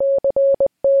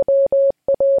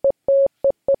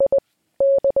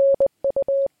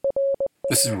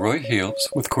This is Roy Hales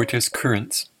with Cortez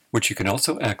Currents, which you can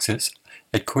also access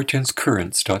at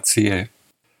cortezcurrents.ca.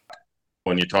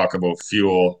 When you talk about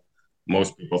fuel,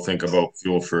 most people think about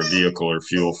fuel for a vehicle or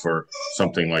fuel for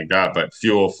something like that, but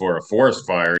fuel for a forest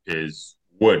fire is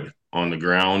wood on the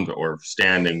ground or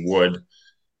standing wood.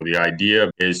 The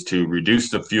idea is to reduce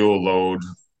the fuel load,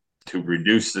 to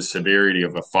reduce the severity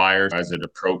of a fire as it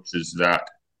approaches that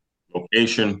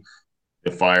location.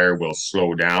 The fire will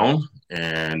slow down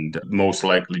and most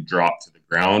likely drop to the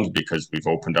ground because we've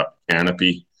opened up the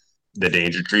canopy. The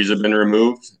danger trees have been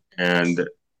removed and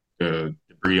the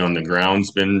debris on the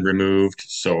ground's been removed.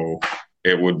 So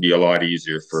it would be a lot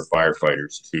easier for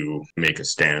firefighters to make a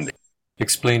stand.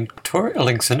 Explained Tor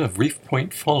Ellingson of Reef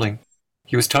Point Falling.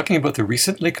 He was talking about the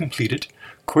recently completed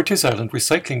Cortez Island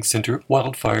Recycling Center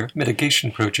Wildfire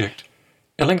Mitigation Project.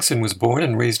 Ellingson was born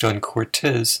and raised on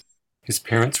Cortez. His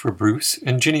parents were Bruce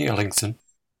and Ginny Ellingson.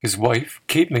 His wife,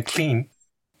 Kate McLean,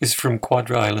 is from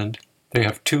Quadra Island. They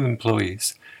have 2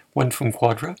 employees, one from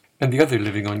Quadra and the other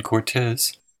living on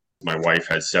Cortez. My wife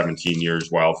has 17 years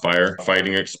wildfire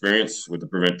fighting experience with the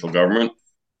provincial government.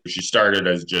 She started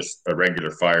as just a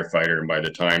regular firefighter, and by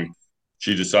the time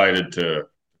she decided to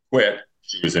quit,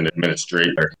 she was an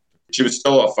administrator. She was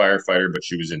still a firefighter, but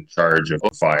she was in charge of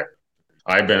the fire.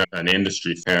 I've been an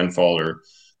industry fan follower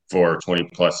for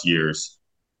 20 plus years.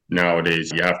 Nowadays,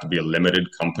 you have to be a limited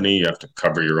company. You have to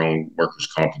cover your own workers'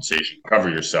 compensation, cover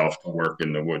yourself to work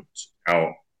in the woods.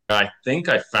 Now, I think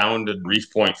I founded Reef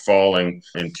Point Falling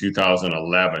in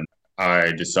 2011.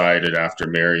 I decided after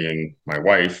marrying my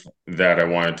wife that I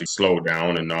wanted to slow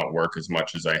down and not work as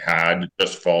much as I had,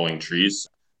 just falling trees.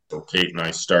 So Kate and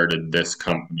I started this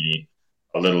company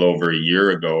a little over a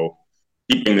year ago,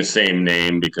 keeping the same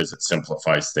name because it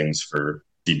simplifies things for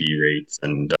CB rates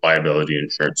and liability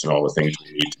insurance and all the things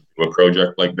we need to do a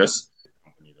project like this.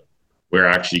 We're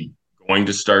actually going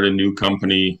to start a new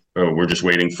company. We're just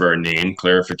waiting for a name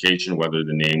clarification, whether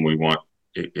the name we want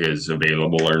is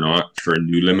available or not for a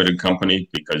new limited company,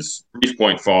 because Reef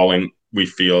Point Falling, we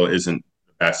feel, isn't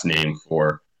the best name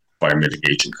for fire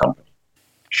mitigation company.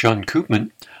 Sean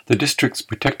Koopman, the district's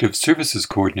protective services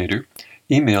coordinator,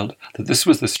 emailed that this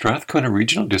was the Strathcona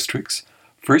Regional District's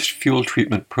first fuel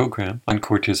treatment program on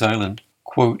Cortez Island.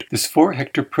 Quote, this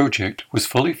 4-hectare project was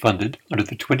fully funded under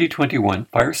the 2021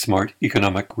 Fire Smart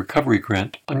Economic Recovery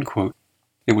Grant, unquote.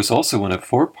 It was also one of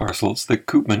 4 parcels that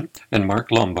Koopman and Mark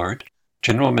Lombard,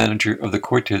 general manager of the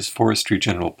Cortez Forestry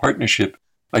General Partnership,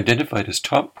 identified as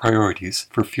top priorities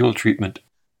for fuel treatment.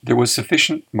 There was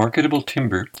sufficient marketable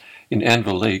timber in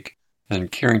Anvil Lake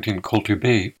and Carrington Coulter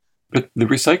Bay, but the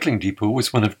recycling depot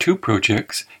was one of 2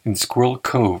 projects in Squirrel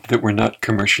Cove that were not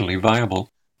commercially viable.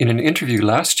 In an interview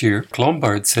last year,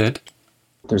 Lombard said,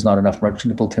 there's not enough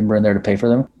merchantable timber in there to pay for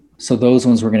them. So those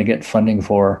ones we're going to get funding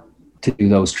for to do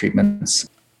those treatments.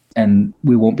 And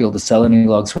we won't be able to sell any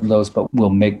logs from those, but we'll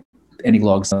make any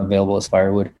logs available as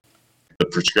firewood. The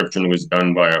prescription was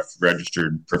done by a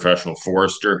registered professional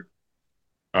forester.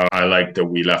 I like that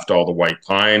we left all the white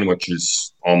pine, which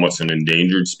is almost an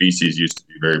endangered species, used to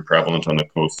be very prevalent on the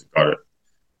coast. It got a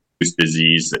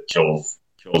disease that kills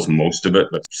most of it,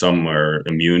 but some are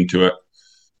immune to it.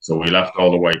 So we left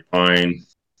all the white pine.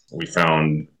 We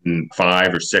found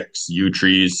 5 or 6 yew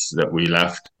trees that we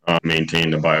left,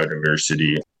 maintain the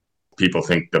biodiversity. People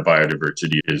think the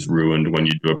biodiversity is ruined when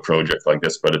you do a project like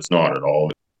this, but it's not at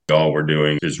all. All we're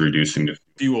doing is reducing the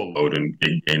fuel load and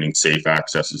gaining safe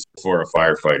accesses for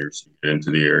firefighters to get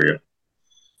into the area.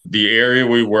 The area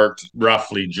we worked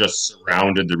roughly just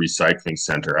surrounded the recycling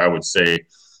center. I would say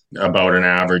about an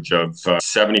average of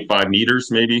 75 meters,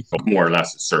 maybe, more or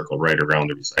less a circle right around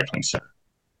the recycling center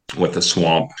with a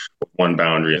swamp, one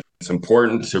boundary. It's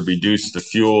important to reduce the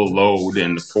fuel load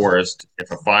in the forest.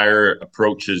 If a fire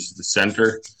approaches the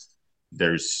center,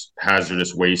 there's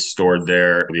hazardous waste stored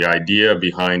there. The idea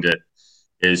behind it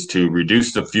is to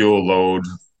reduce the fuel load,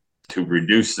 to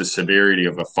reduce the severity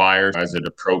of a fire as it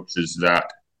approaches that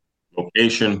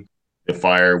location. The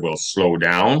fire will slow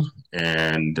down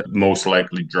and most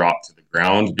likely drop to the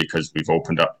ground because we've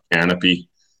opened up the canopy.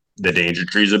 The danger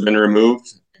trees have been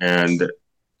removed and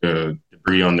the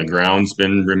debris on the ground's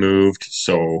been removed.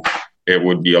 So it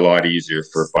would be a lot easier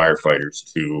for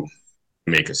firefighters to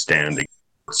make a stand.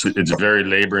 It's a very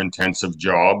labor-intensive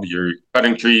job. You're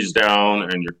cutting trees down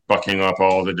and you're bucking up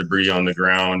all the debris on the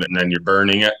ground, and then you're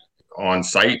burning it on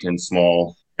site in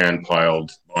small hand-piled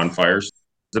bonfires.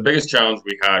 The biggest challenge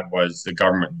we had was the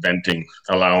government venting,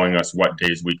 allowing us what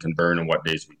days we can burn and what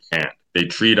days we can't. They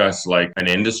treat us like an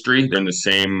industry. They're in the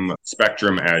same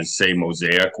spectrum as, say,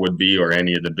 Mosaic would be, or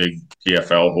any of the big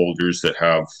TFL holders that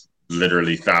have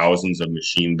literally thousands of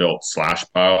machine-built slash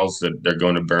piles that they're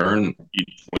going to burn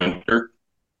each winter.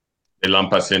 They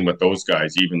lump us in with those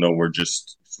guys, even though we're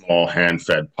just small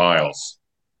hand-fed piles.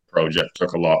 Project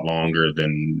took a lot longer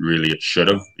than really it should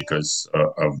have because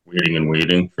of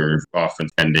waiting for often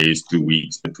 10 days, 2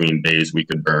 weeks between days we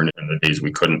could burn and the days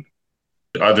we couldn't.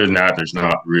 Other than that, there's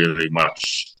not really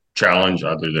much challenge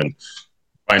other than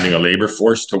finding a labor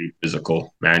force to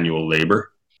physical manual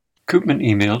labor. Koopman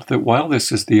emailed that while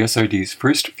this is the SRD's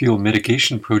first fuel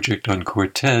mitigation project on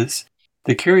Cortez,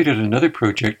 they carried out another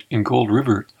project in Gold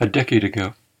River a decade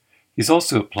ago. He's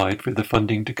also applied for the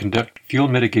funding to conduct fuel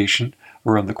mitigation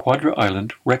around the Quadra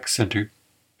Island Rec Center.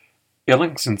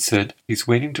 Ellingson said he's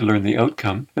waiting to learn the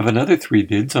outcome of another 3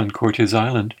 bids on Cortez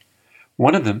Island.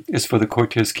 One of them is for the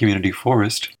Cortez Community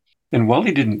Forest, and while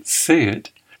he didn't say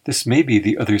it, this may be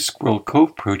the other Squirrel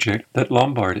Cove project that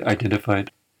Lombard identified.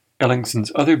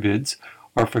 Ellingson's other bids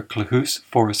are for Clahoose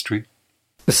Forestry.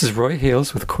 This is Roy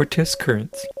Hales with Cortez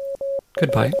Currents.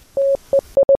 Goodbye.